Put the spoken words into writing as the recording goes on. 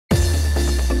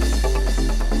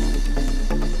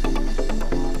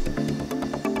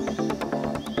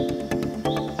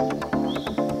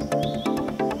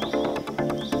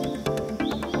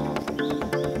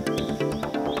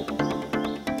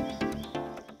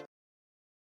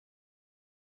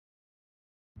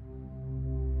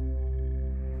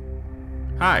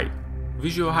Hi,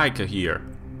 Visual Hiker here.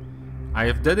 I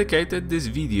have dedicated this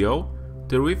video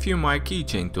to review my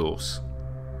keychain tools.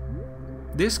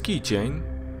 This keychain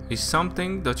is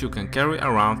something that you can carry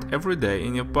around every day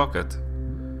in your pocket.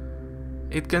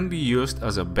 It can be used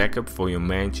as a backup for your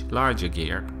main larger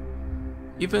gear.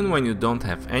 Even when you don't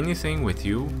have anything with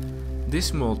you, these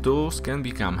small tools can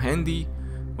become handy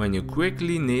when you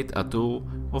quickly need a tool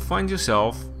or find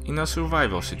yourself in a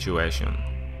survival situation.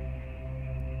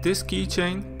 This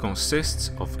keychain consists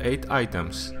of 8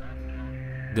 items.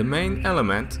 The main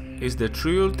element is the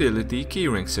true utility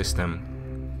Keyring System.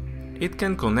 It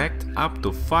can connect up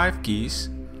to 5 keys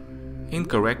in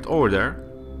correct order,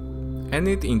 and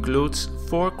it includes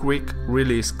 4 quick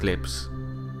release clips.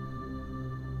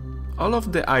 All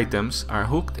of the items are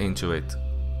hooked into it.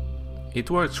 It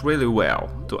works really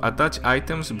well to attach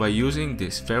items by using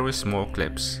these very small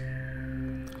clips.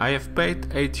 I have paid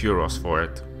 €8 for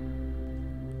it.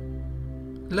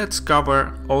 Let's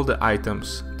cover all the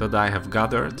items that I have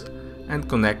gathered and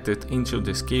connected into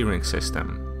this Keyring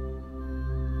system.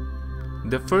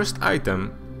 The first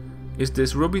item is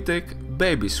this Rubytec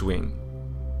Baby Swing,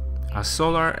 a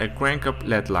solar and crank-up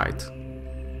LED light.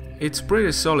 It's a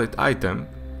pretty solid item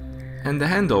and the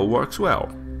handle works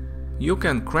well. You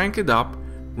can crank it up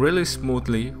really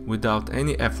smoothly without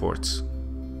any efforts.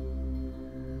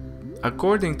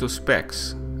 According to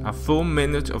specs, a full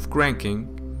minute of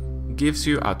cranking gives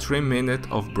you a 3 minutes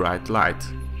of bright light.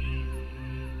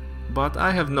 But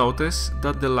I have noticed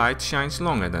that the light shines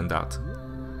longer than that.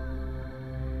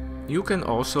 You can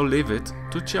also leave it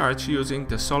to charge using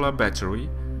the solar battery,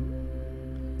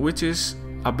 which is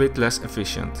a bit less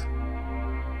efficient.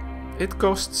 It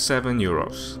costs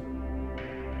 €7.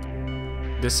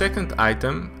 The second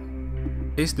item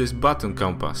is this button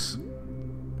compass.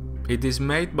 It is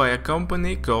made by a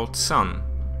company called Sun.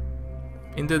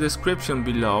 In the description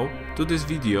below to this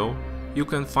video you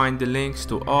can find the links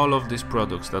to all of these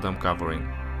products that I'm covering,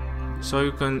 so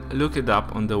you can look it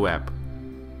up on the web.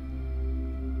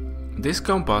 This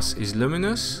compass is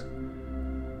luminous,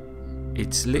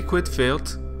 it's liquid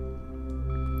filled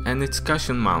and it's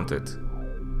cushion mounted.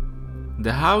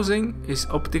 The housing is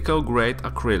optical grade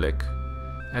acrylic.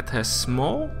 It has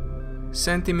small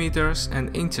centimeters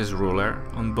and inches ruler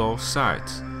on both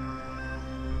sides.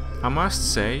 I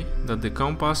must say that the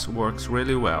compass works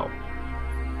really well.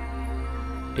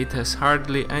 It has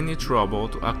hardly any trouble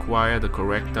to acquire the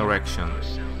correct direction.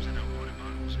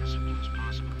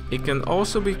 It can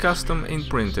also be custom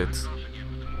imprinted.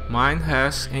 Mine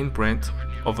has imprint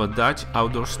of a Dutch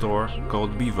outdoor store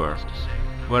called Beaver,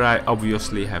 where I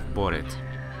obviously have bought it.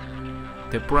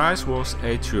 The price was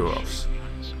 €8.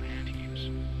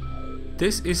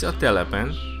 This is a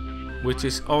Telepen, which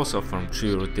is also from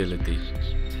True Utility.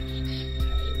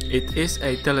 It is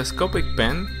a telescopic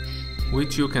pen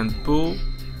which you can pull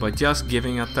by just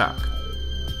giving a tug.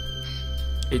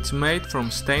 It's made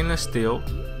from stainless steel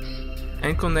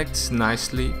and connects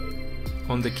nicely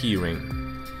on the keyring.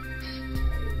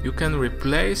 You can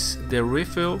replace the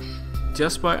refill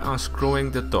just by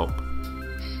unscrewing the top.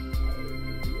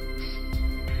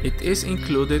 It is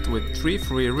included with 3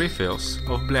 free refills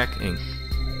of black ink,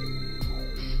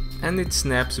 and it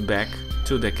snaps back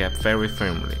to the cap very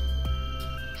firmly.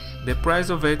 The price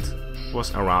of it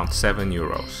was around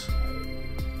 €7.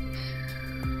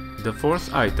 The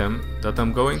fourth item that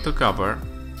I'm going to cover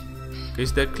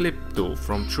is the clip tool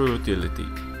from True Utility.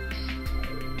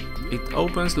 It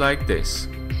opens like this.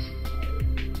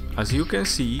 As you can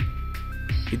see,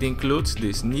 it includes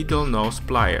these needle nose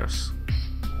pliers.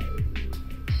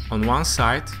 On one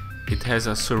side it has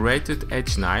a serrated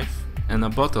edge knife and a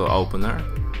bottle opener,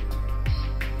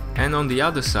 and on the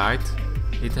other side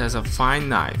it has a fine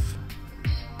knife,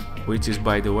 which is,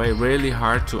 by the way, really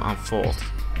hard to unfold.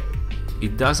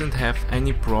 It doesn't have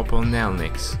any proper nail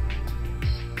nicks.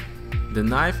 The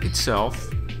knife itself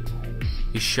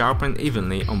is sharpened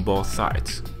evenly on both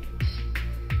sides.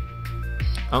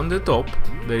 On the top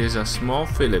there is a small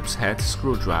Phillips head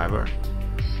screwdriver,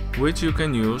 which you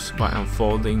can use by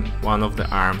unfolding one of the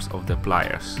arms of the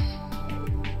pliers.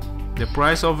 The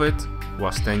price of it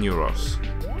was €10.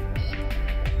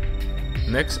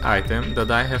 Next item that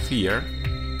I have here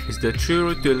is the True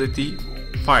Utility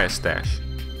FireStash.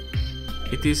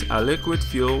 It is a liquid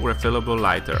fuel refillable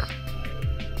lighter.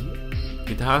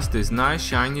 It has this nice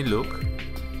shiny look,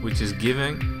 which is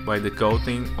given by the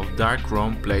coating of dark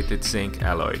chrome plated zinc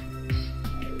alloy.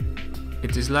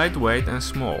 It is lightweight and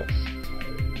small.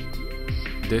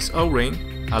 This O-ring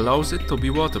allows it to be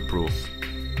waterproof.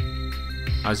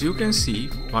 As you can see,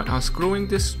 by unscrewing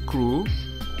this screw,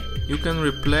 you can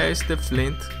replace the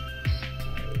flint,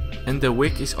 and the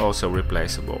wick is also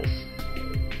replaceable.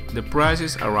 The price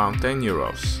is around 10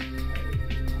 euros.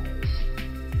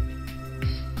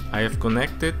 I have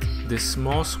connected this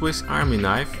small Swiss Army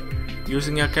knife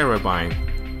using a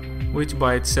carabine, which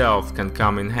by itself can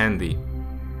come in handy.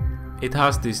 It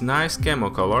has these nice camo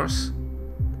colors,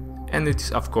 and it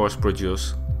is of course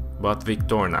produced by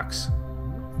Victorinox.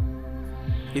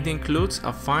 It includes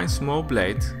a fine small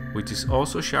blade, which is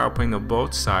also sharpened on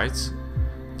both sides,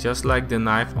 just like the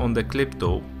knife on the clip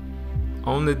tool,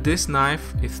 only this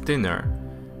knife is thinner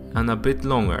and a bit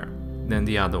longer than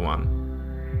the other one.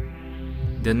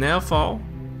 The nail file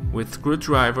with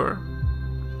screwdriver,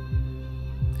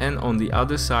 and on the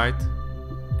other side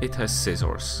it has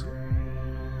scissors.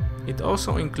 It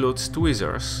also includes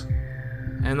tweezers,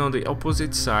 and on the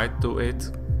opposite side to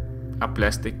it a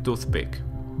plastic toothpick.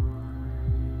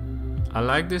 I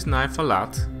like this knife a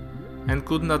lot and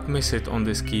could not miss it on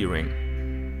this keyring.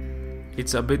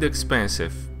 It's a bit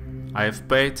expensive. I have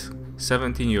paid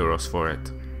 17 euros for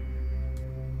it.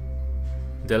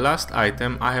 The last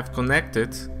item I have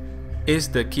connected is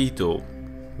the Keytool,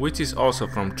 which is also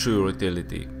from True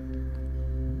Utility.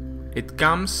 It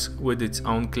comes with its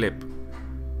own clip,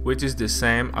 which is the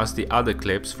same as the other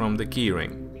clips from the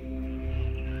keyring.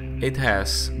 It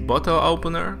has bottle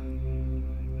opener,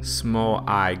 small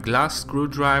eye glass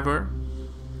screwdriver.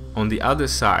 On the other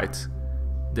side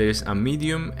there is a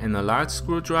medium and a large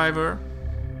screwdriver.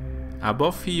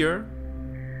 Above here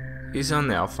is a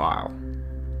nail file.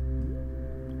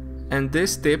 And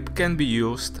this tip can be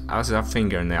used as a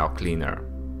fingernail cleaner.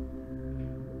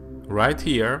 Right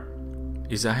here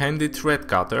is a handy thread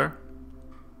cutter,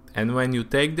 and when you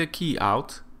take the key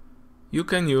out, you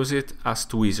can use it as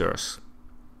tweezers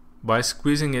by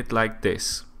squeezing it like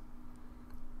this.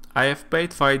 I have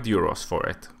paid 5 euros for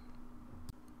it.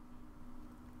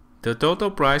 The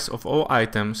total price of all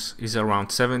items is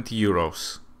around 70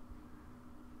 euros.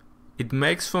 It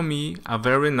makes for me a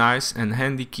very nice and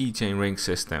handy keychain ring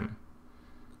system.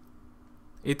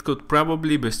 It could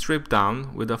probably be stripped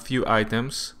down with a few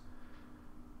items,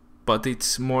 but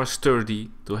it's more sturdy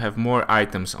to have more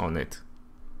items on it.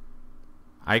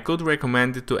 I could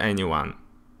recommend it to anyone.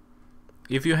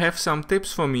 If you have some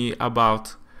tips for me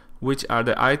about which are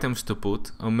the items to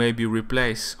put or maybe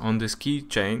replace on this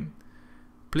keychain,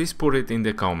 please put it in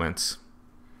the comments.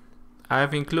 I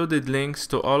have included links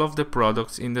to all of the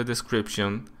products in the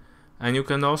description, and you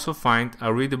can also find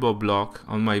a readable blog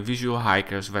on my Visual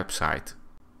Hikers website.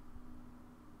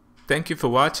 Thank you for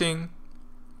watching.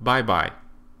 Bye bye.